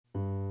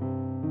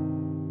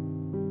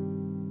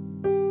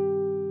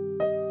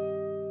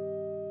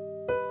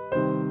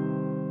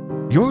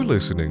You're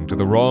listening to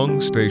the Wrong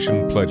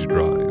Station Pledge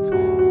Drive.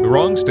 The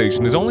Wrong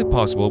Station is only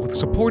possible with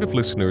supportive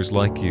listeners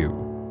like you.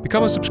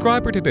 Become a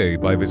subscriber today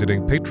by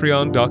visiting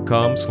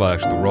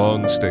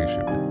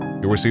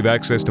patreon.com/thewrongstation. You'll receive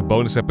access to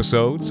bonus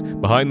episodes,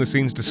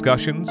 behind-the-scenes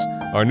discussions,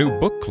 our new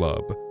book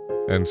club,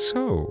 and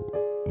so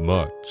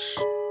much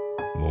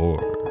more.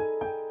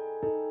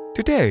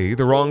 Today,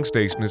 The Wrong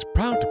Station is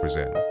proud to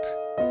present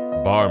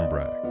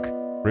Barmbrack,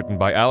 written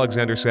by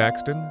Alexander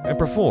Saxton and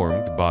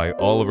performed by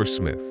Oliver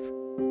Smith.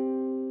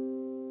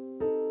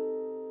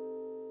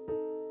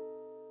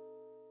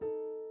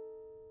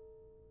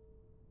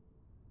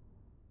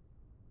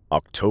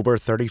 October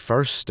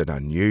 31st in a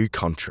new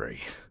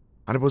country,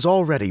 and it was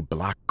already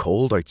black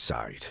cold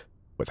outside,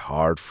 with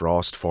hard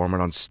frost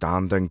forming on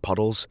standing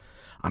puddles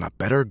and a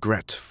bitter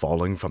grit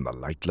falling from the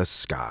lightless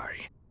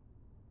sky.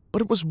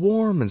 But it was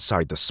warm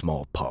inside the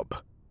small pub,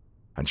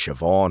 and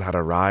Siobhan had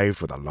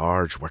arrived with a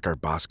large wicker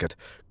basket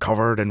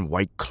covered in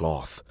white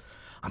cloth,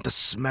 and the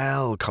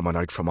smell coming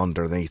out from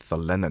underneath the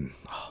linen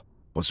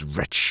was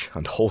rich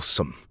and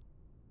wholesome,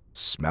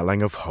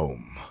 smelling of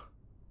home.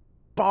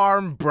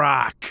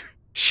 "Barmbrack!"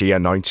 she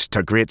announced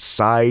to great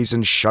sighs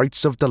and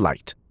shouts of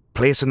delight.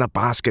 Placing the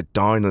basket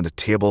down on the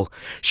table,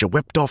 she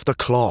whipped off the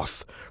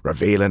cloth,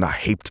 revealing a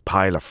heaped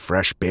pile of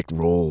fresh-baked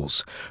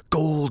rolls,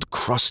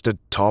 gold-crusted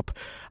top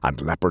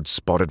and leopard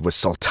spotted with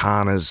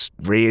sultanas,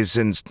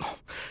 raisins,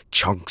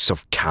 chunks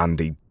of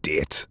candied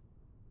date.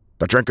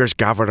 The drinkers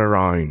gathered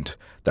around,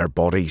 their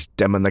bodies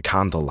dim in the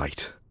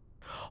candlelight.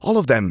 All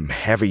of them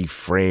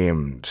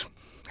heavy-framed,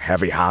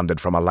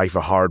 heavy-handed from a life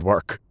of hard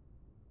work.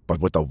 But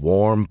with the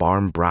warm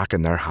Barmbrack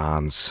in their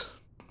hands,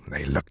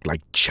 they looked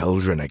like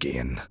children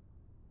again.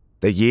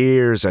 The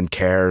years and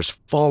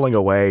cares falling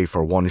away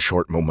for one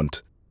short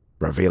moment,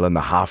 revealing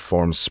the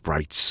half-formed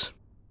sprites,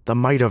 the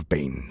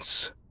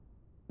might-have-beens.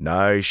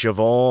 "Now,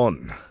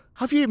 Siobhan,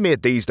 have you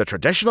made these the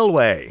traditional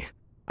way?"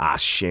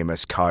 asked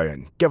Seamus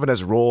Cowan, giving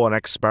his roll an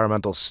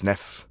experimental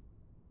sniff.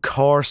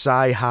 "Course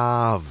I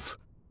have."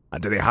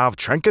 "And do they have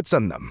trinkets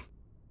in them?"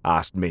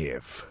 asked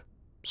Maeve.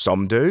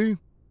 "Some do,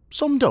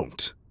 some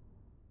don't."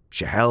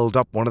 She held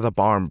up one of the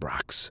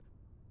Barmbracks.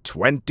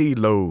 20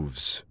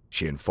 loaves,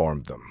 she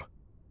informed them.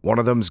 "One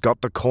of them's got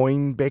the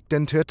coin baked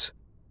into it.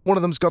 One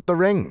of them's got the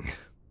ring.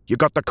 You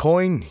got the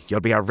coin, you'll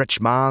be a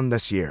rich man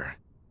this year.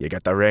 You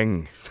get the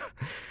ring,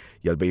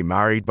 you'll be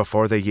married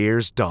before the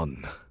year's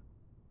done."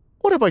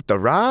 "What about the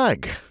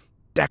rag?"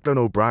 Declan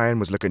O'Brien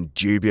was looking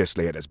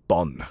dubiously at his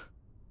bun.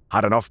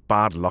 "Had enough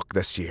bad luck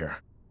this year.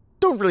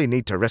 Don't really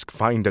need to risk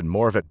finding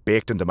more of it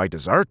baked into my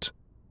dessert."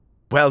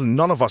 "Well,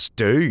 none of us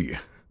do."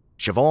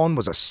 Siobhan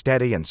was a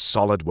steady and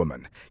solid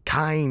woman,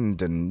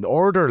 kind and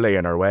orderly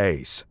in her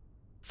ways.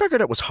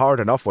 "Figured it was hard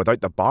enough without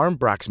the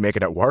Barmbracks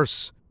making it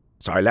worse,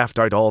 so I left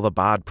out all the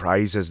bad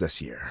prizes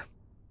this year.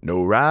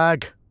 No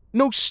rag,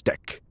 no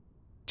stick,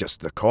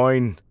 just the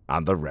coin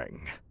and the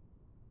ring."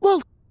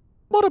 "Well,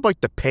 what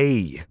about the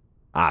pay?"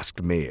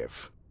 asked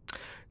Maeve.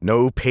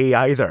 "No pay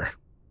either.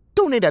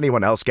 Don't need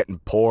anyone else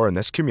getting poor in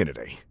this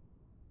community."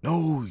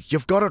 "No,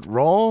 you've got it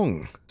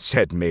wrong,"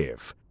 said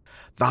Maeve.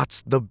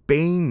 "That's the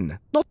bean,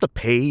 not the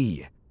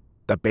pay.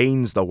 The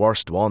bean's the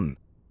worst one,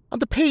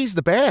 and the pay's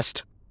the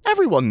best.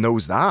 Everyone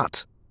knows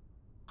that."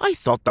 "I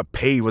thought the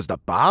pay was the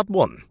bad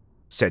one,"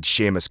 said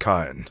Seamus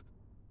Cowan.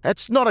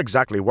 "It's not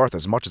exactly worth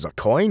as much as a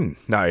coin,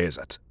 now is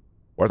it?"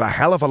 "Worth a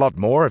hell of a lot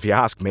more if you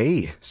ask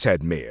me,"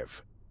 said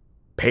Maeve.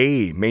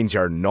 "Pay means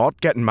you're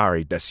not getting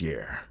married this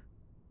year."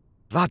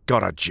 That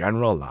got a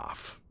general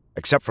laugh,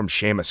 except from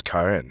Seamus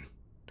Cowan,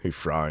 who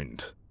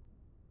frowned.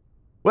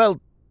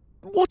 "Well,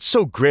 what's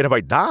so great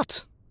about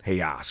that?"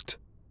 he asked.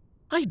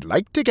 "I'd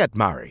like to get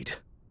married."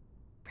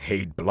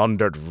 He'd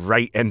blundered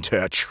right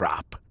into a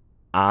trap.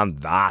 "And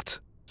that,"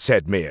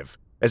 said Maeve,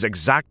 "is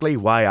exactly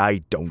why I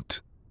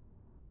don't."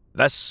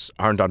 This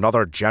earned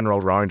another general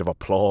round of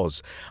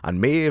applause,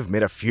 and Maeve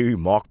made a few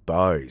mock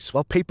bows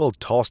while people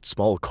tossed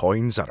small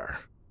coins at her.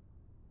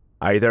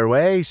 "Either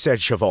way," said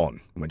Siobhan,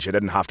 when she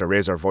didn't have to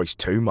raise her voice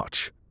too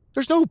much,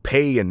 "there's no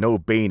pay and no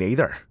bean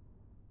either.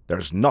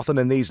 There's nothing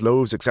in these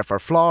loaves except for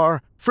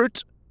flour,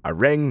 fruit, a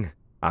ring,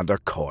 and a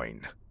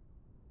coin.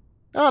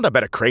 And a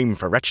bit of cream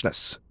for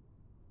richness."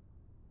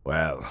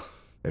 "Well,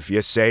 if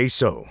you say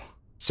so,"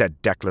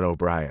 said Declan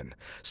O'Brien,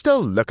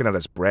 still looking at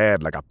his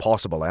bread like a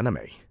possible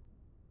enemy.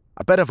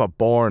 A bit of a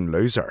born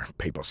loser,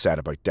 people said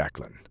about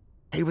Declan.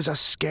 He was a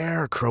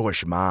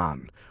scarecrowish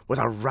man, with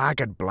a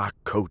ragged black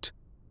coat,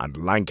 and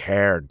lank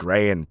hair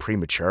greying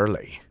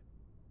prematurely.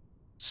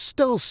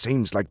 "Still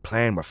seems like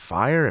playing with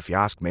fire, if you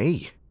ask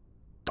me."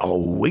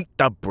 "Oh, eat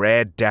the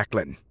bread,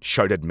 Declan,"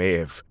 shouted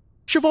Maeve.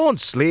 "Siobhan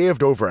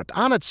slaved over it,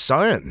 and it's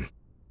sound."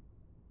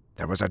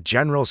 There was a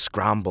general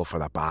scramble for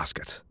the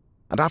basket,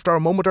 and after a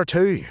moment or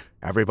two,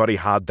 everybody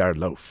had their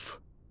loaf.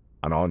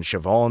 And on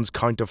Siobhan's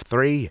count of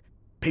 3,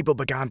 people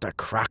began to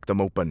crack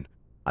them open,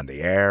 and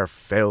the air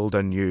filled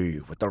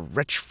anew with the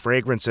rich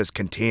fragrances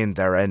contained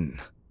therein.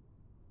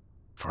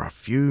 For a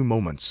few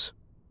moments,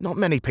 not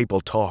many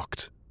people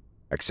talked,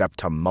 except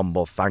to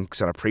mumble thanks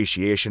and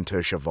appreciation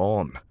to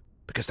Siobhan,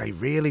 because they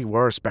really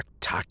were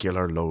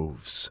spectacular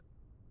loaves.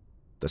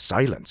 The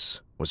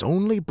silence was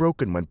only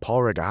broken when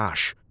Porrig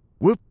Ash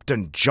whooped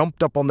and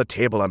jumped up on the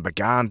table and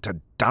began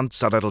to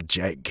dance a little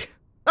jig.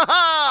 Ha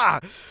ha!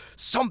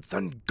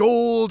 Something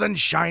gold and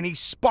shiny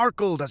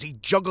sparkled as he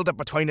juggled it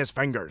between his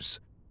fingers.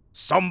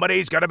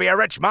 Somebody's gonna be a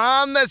rich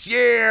man this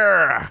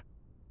year!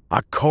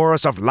 A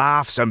chorus of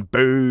laughs and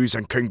boos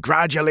and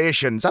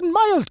congratulations and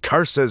mild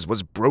curses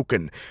was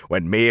broken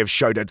when Maeve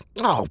shouted,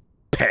 "Oh,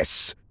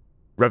 piss!"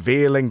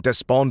 revealing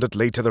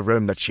despondently to the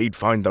room that she'd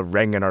found the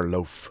ring in her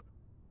loaf,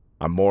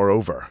 and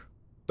moreover,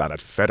 that it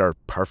fit her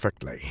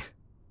perfectly.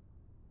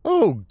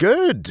 "Oh,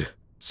 good,"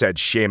 said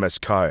Seamus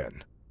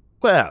Cowan.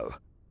 "Well,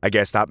 I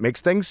guess that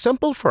makes things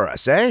simple for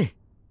us, eh?"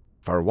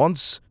 For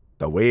once,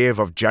 the wave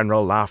of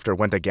general laughter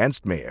went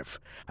against Maeve,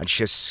 and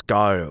she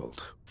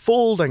scowled,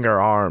 folding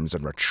her arms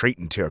and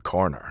retreating to a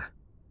corner.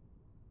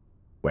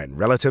 When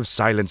relative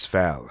silence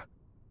fell,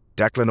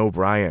 Declan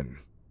O'Brien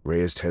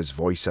raised his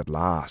voice at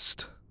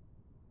last.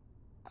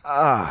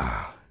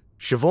 "Ah,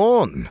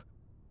 Siobhan,"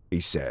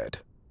 he said.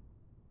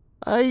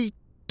 "I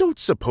don't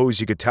suppose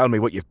you could tell me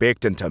what you've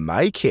baked into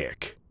my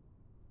cake?"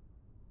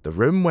 The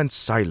room went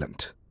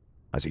silent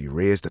as he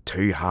raised the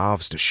two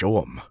halves to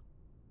show him.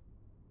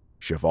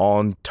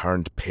 Siobhan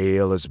turned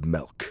pale as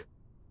milk.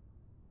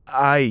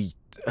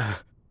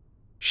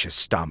 She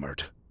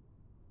stammered.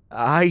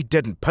 "I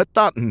didn't put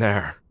that in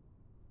there."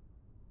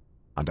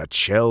 And a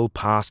chill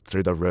passed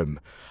through the room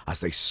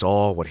as they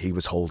saw what he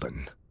was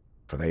holding,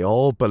 for they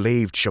all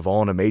believed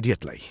Siobhan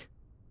immediately.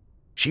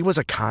 She was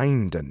a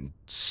kind and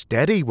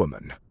steady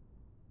woman,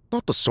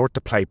 not the sort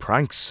to play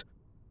pranks,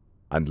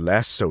 and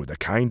less so the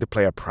kind to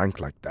play a prank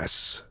like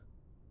this.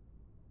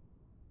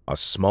 A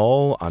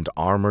small and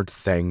armoured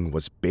thing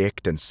was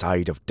baked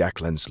inside of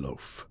Declan's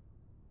loaf,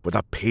 with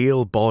a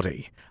pale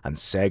body and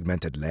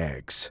segmented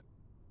legs,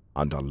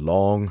 and a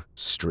long,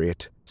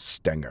 straight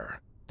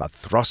stinger that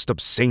thrust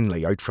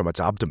obscenely out from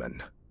its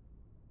abdomen,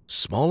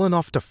 small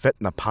enough to fit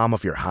in the palm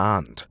of your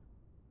hand,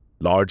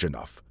 large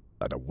enough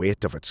that the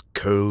weight of its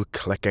cool,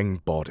 clicking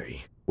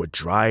body would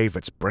drive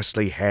its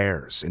bristly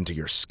hairs into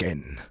your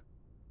skin.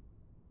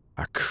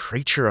 "A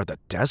creature of the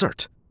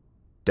desert,"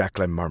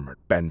 Declan murmured,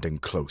 bending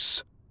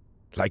close.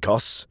 "Like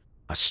us,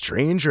 a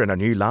stranger in a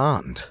new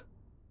land."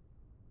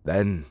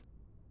 Then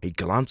he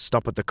glanced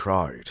up at the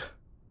crowd.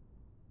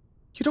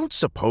 "You don't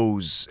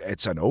suppose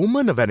it's an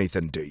omen of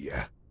anything, do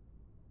you?"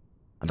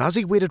 And as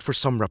he waited for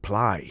some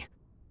reply,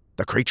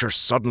 the creature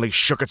suddenly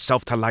shook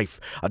itself to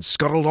life and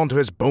scuttled onto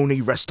his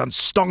bony wrist and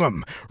stung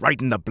him right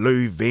in the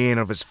blue vein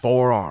of his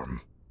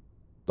forearm.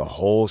 The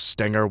whole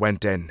stinger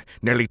went in,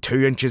 nearly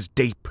 2 inches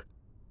deep.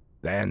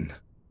 Then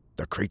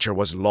the creature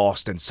was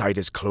lost inside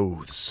his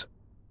clothes.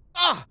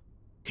 "Ah!"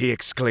 he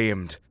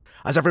exclaimed,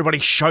 as everybody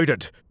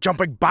shouted,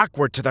 jumping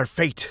backward to their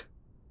feet.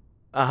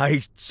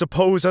 "I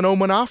suppose an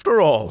omen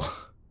after all."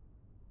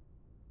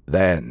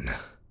 Then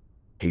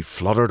he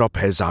fluttered up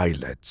his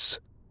eyelids,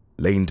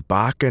 leaned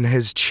back in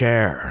his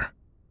chair,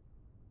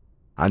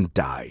 and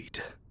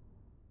died.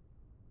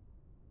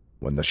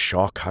 When the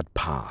shock had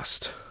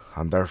passed,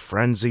 and their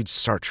frenzied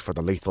search for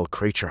the lethal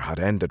creature had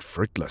ended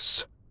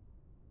fruitless,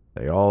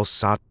 they all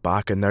sat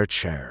back in their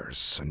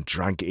chairs and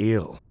drank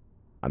ale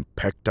and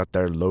picked at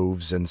their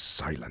loaves in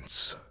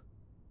silence.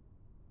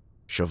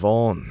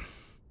 Siobhan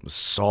was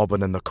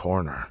sobbing in the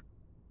corner,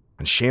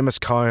 and Seamus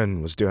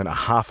Cowan was doing a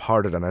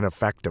half-hearted and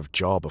ineffective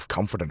job of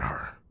comforting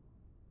her.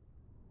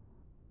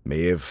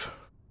 Maeve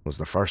was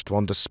the first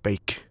one to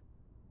speak.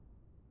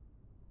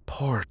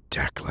 "Poor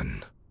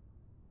Declan,"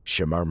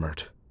 she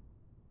murmured.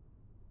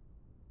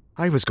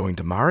 "I was going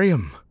to marry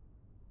him.